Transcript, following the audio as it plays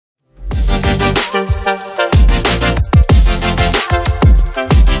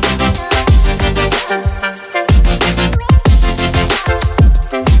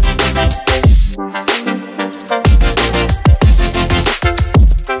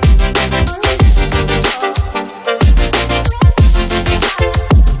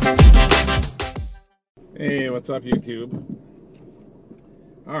what's up, YouTube?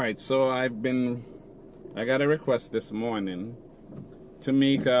 Alright, so I got a request this morning to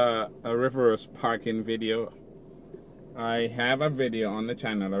make a reverse parking video. I have a video on the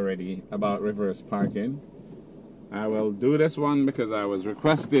channel already about reverse parking. I will do this one because I was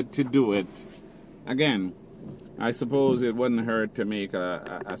requested to do it. Again, I suppose it wouldn't hurt to make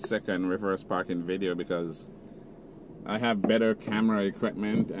a second reverse parking video because I have better camera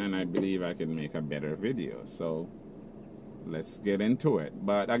equipment and I believe I can make a better video. So let's get into it.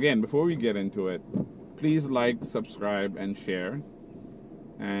 But again, before we get into it, please like, subscribe, and share,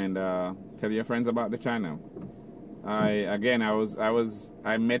 and tell your friends about the channel. I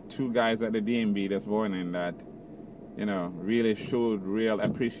met two guys at the DMV this morning that, you know, really showed real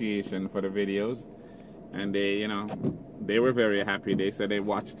appreciation for the videos, and they were very happy. They said they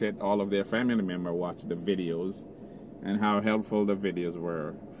watched it, all of their family members watched the videos, and how helpful the videos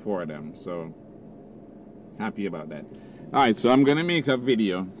were for them. So happy about that. Alright, so I'm gonna make a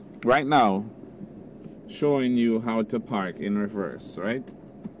video right now showing you how to park in reverse, right?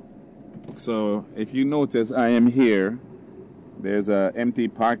 So if you notice, I am here. There's an empty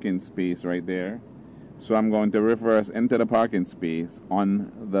parking space right there. So I'm going to reverse into the parking space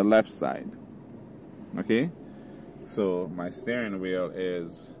on the left side. Okay? So my steering wheel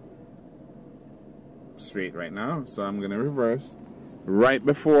is straight right now. So I'm going to reverse. Right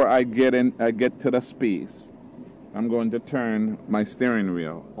before I get to the space, I'm going to turn my steering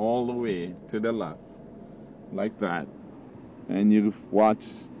wheel all the way to the left, like that. And you watch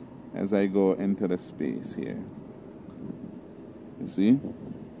as I go into the space here. You see?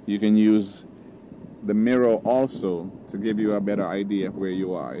 You can use the mirror also to give you a better idea of where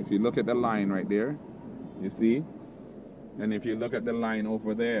you are. If you look at the line right there, you see? And if you look at the line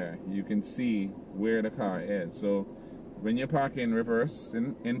over there, you can see where the car is. So when you're parking reverse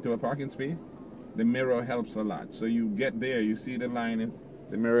into a parking space, the mirror helps a lot. So you get there, you see the line,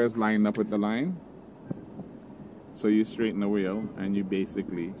 the mirror is lined up with the line. So you straighten the wheel and you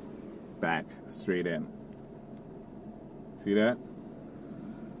basically back straight in. See that?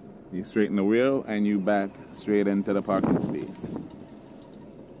 You straighten the wheel and you back straight into the parking space.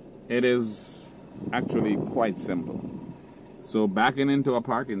 It is actually quite simple. So backing into a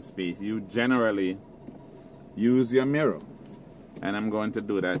parking space, you generally use your mirror. And I'm going to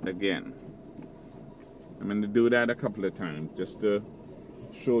do that again. I'm going to do that a couple of times just to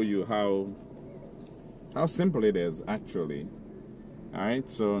show you how simple it is actually. Alright,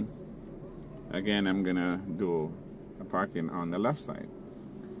 so again I'm going to do a parking on the left side.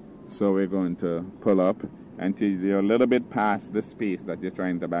 So we're going to pull up until you're a little bit past the space that you're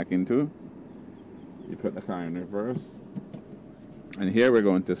trying to back into. You put the car in reverse. And here we're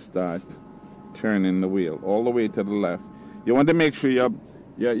going to start turning the wheel all the way to the left. You want to make sure your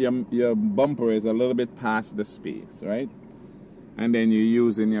bumper is a little bit past the space, right? And then you're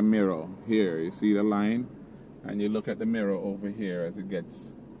using your mirror here. You see the line? And you look at the mirror over here as it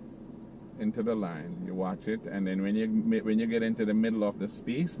gets into the line. You watch it, and then when you get into the middle of the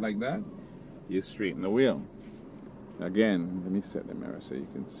space like that, you straighten the wheel. Again, let me set the mirror so you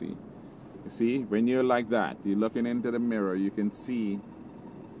can see. You see, when you're like that, you're looking into the mirror, you can see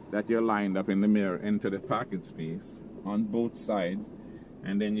that you're lined up in the mirror into the parking space on both sides,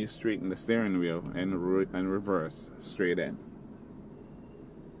 and then you straighten the steering wheel and reverse straight in.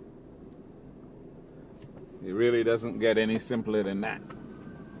 It really doesn't get any simpler than that.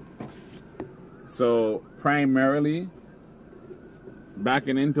 So primarily,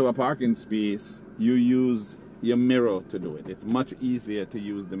 backing into a parking space, you use your mirror to do it. It's much easier to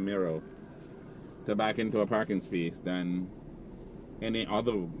use the mirror to back into a parking space than any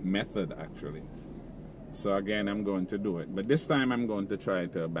other method actually. So again, I'm going to do it, but this time I'm going to try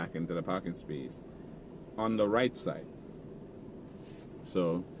to back into the parking space on the right side.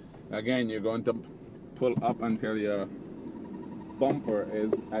 So again, you're going to pull up until your bumper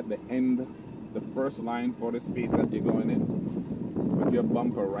is at the end, the first line for the space that you're going in. Put your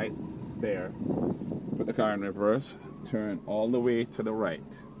bumper right there. Put the car in reverse. Turn all the way to the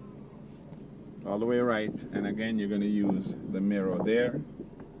right. All the way right. And again, you're going to use the mirror there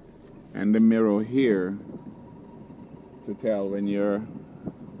and the mirror here to tell when you're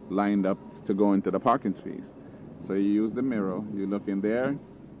lined up to go into the parking space. So you use the mirror. You look in there.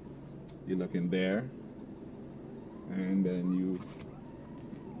 You look in there. And then you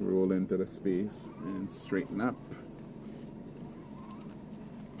roll into the space and straighten up.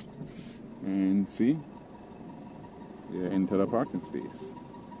 And see, you're into the parking space.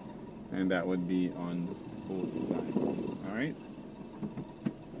 And that would be on both sides. Alright?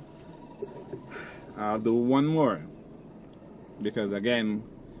 I'll do one more. Because again,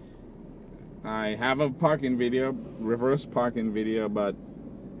 I have a parking video, reverse parking video, but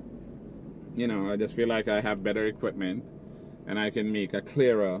you know, I just feel like I have better equipment and I can make a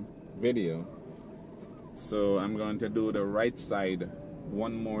clearer video. So I'm going to do the right side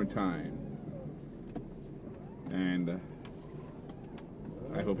one more time, and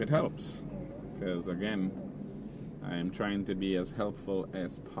I hope it helps, because again, I am trying to be as helpful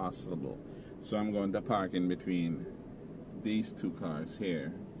as possible. So I'm going to park in between these two cars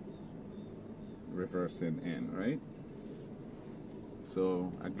here, reversing in, right?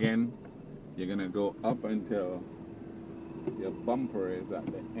 So again, you're gonna go up until your bumper is at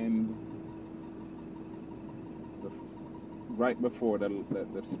the end, right before the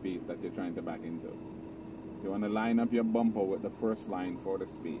space that you're trying to back into. You want to line up your bumper with the first line for the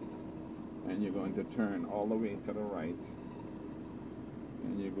space, and you're going to turn all the way to the right,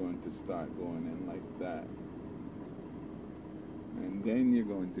 and you're going to start going in like that, and then you're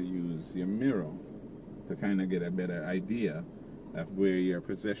going to use your mirror to kind of get a better idea of where you're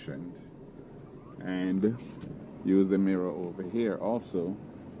positioned, and use the mirror over here also,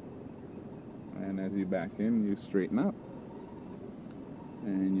 and as you back in, you straighten up,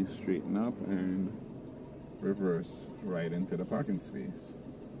 and you straighten up and reverse right into the parking space.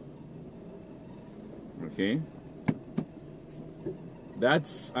 Okay,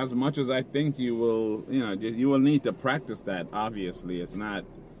 that's as much as I think you will, you will need to practice that. Obviously, it's not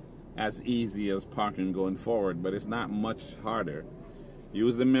as easy as parking going forward, but it's not much harder.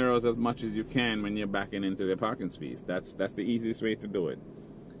 Use the mirrors as much as you can when you're backing into the parking space. That's the easiest way to do it.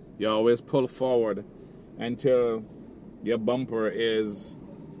 You always pull forward until your bumper is,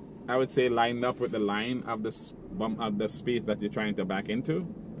 I would say, lined up with the line of the space that you're trying to back into.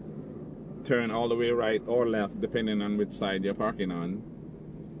 Turn all the way right or left, depending on which side you're parking on,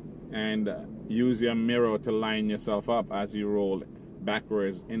 and use your mirror to line yourself up as you roll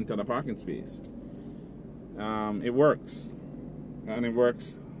backwards into the parking space. It works. And it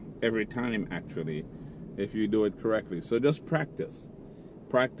works every time, actually, if you do it correctly. So just practice.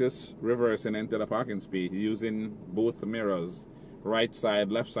 Practice reversing into the parking space using both mirrors, right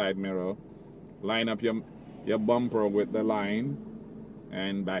side, left side mirror. Line up your bumper with the line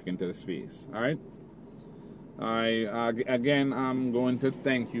and back into the space. All right? Again, I'm going to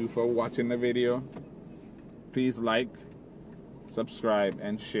thank you for watching the video. Please like, subscribe,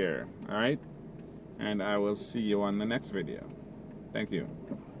 and share. All right? And I will see you on the next video. Thank you.